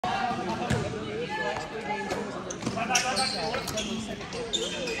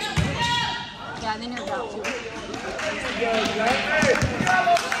Yeah, and then you're about to.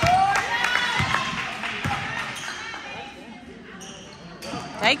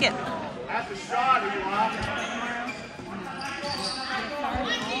 Take it. That's a shot, Eli.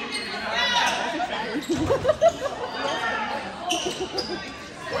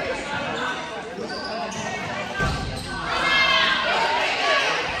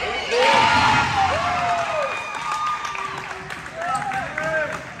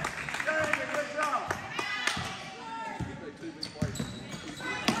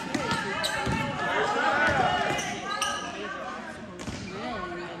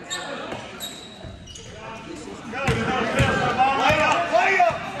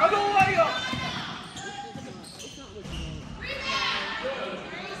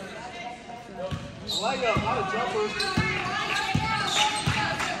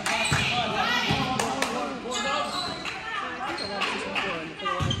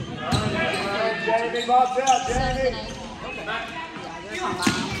 Watch out, Jamie.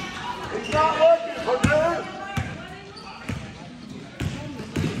 He's not looking for you.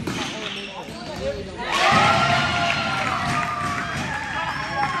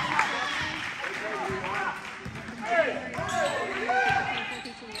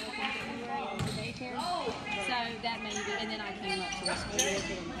 So that may be, and then I came up to the school.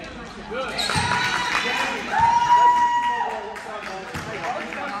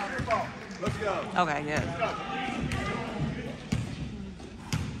 Let's go. Okay, good.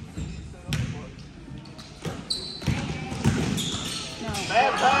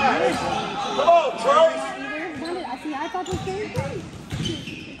 Bad pass. Come on, Trace. I thought it was very good.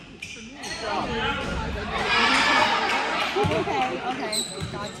 Okay,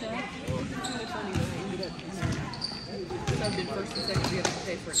 gotcha. Subbed in first and second, we have to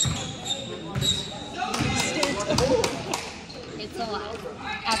pay for it. It's a lot.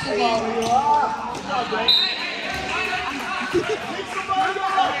 After being...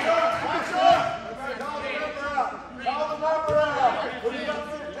 Call the number out. What do you got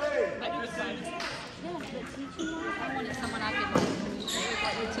 15? I wanted someone I could communicate with,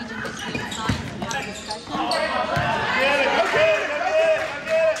 like we're teaching history and science and have a discussion. I get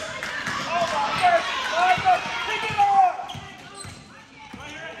it. Oh my goodness. Pick it up.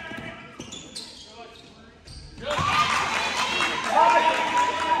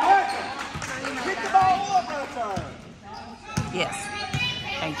 Pick the ball up that time. Yes.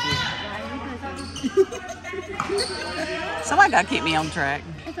 Thank you. Somebody got to keep me on track.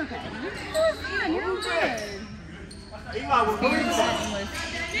 It's okay. You're good. Eli, we're moving on.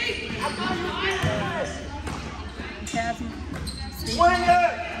 Swing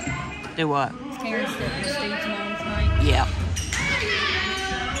it! Do what? Terrence said the state's known tonight. Yeah.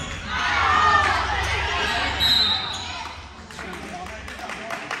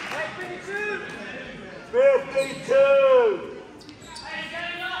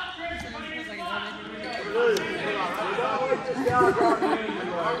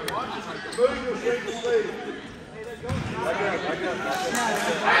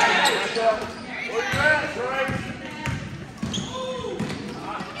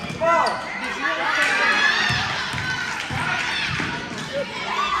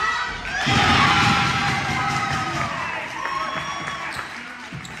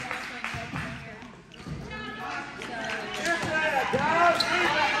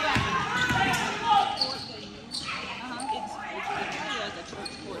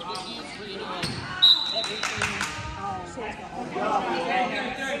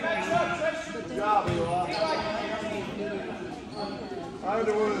 I don't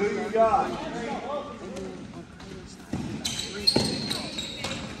know who you got.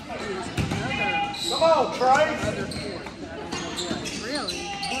 Come on, Trey. Really?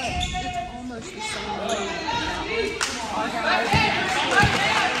 But it's almost the same way. Come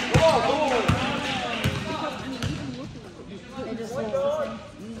on, come on. They just look the same.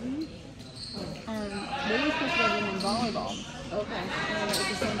 They were supposed to have been in volleyball. Okay. And it was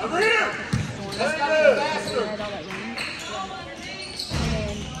the same thing. Let's go, faster.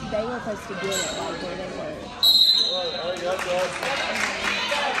 And they were supposed to get it like where they were.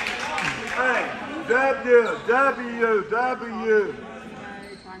 Hey, W.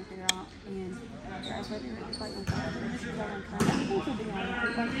 Trying to figure out, and I said, it's like my father. I think he'll be on it.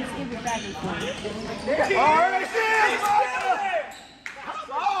 Like, just give it back and forth. All right,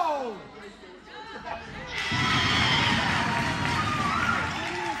 oh!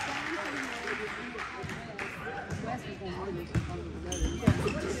 Wes was going to argue something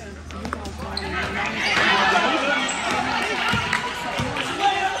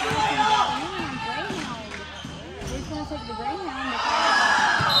We're going to take the Greyhound.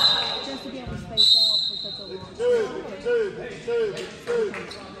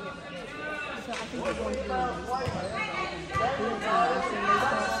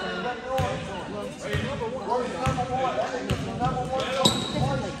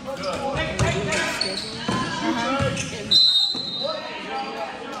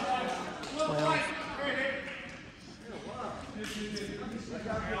 Hey,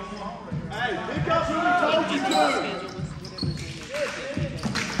 pick up who we told you to.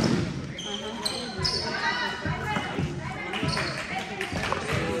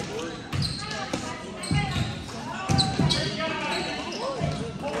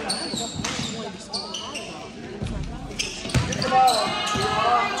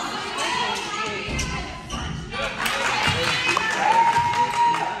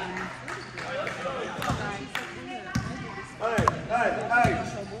 Hey,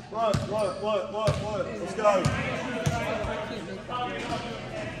 look, let's go.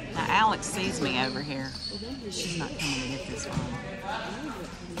 Now Alex sees me over here. She's not coming to get this one.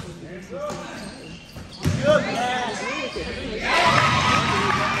 Good.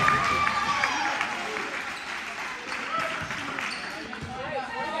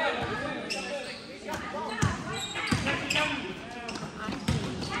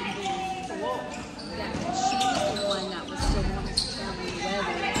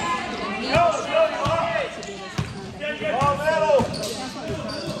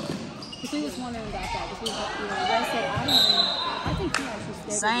 He was wondering about that. Because Wes said, I think he actually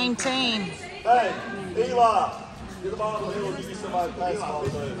scheduled. Same team. Hey, Eli, get the ball on the hill and give me somebody to pass the ball to.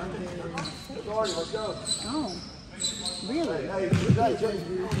 Authority, let's go. Oh, really? Hey, good day, Jay.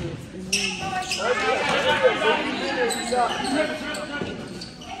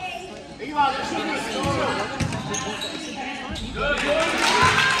 Eli, let's shoot this. Good.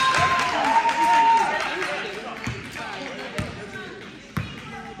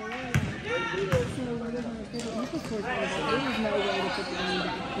 There was no way to put the game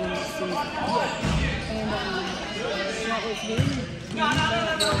back in the season. And that was really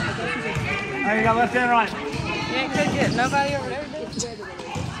Hey, you got left and right. Yeah, it could get nobody over there. it's regular.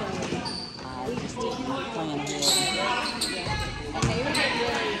 So we just didn't Playing ahead. and they were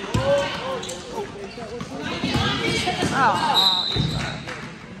really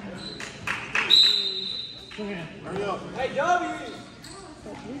Hurry up. Hey, W!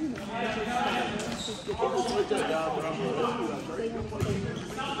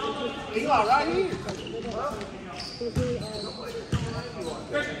 Eli, right here.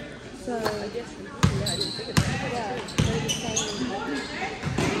 So, I guess, yeah, they're the same.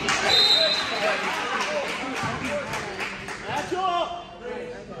 Match up.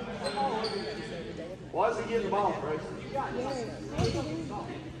 Why is he getting the ball, Tracy?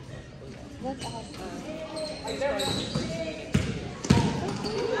 Let's ask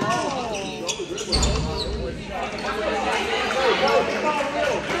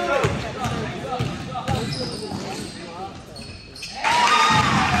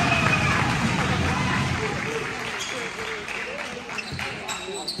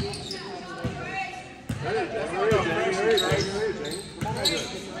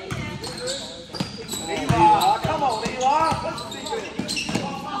Come on, Eli. Let's see it.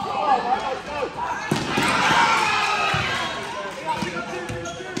 Come on, man. Let's go.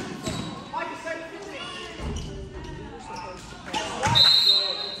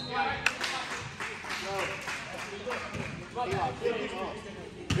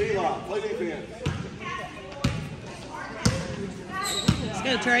 Eli, play defense. Let's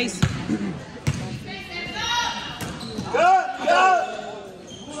go, Trace. Good, good.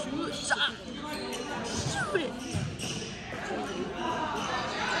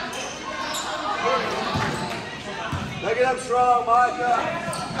 Make it up strong, Micah.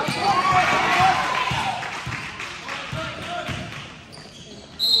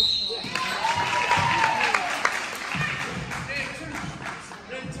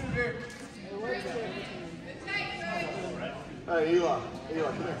 Hey, Eli,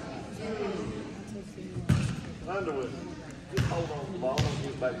 come here. Underwood, just hold on to the ball. Don't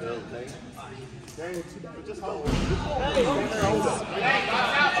get back to the other thing. Okay? Just hold on. Hey, hold up.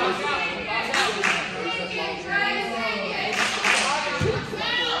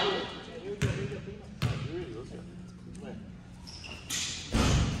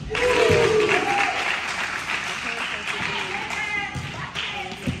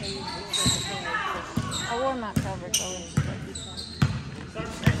 I wore Mt Calvary colors.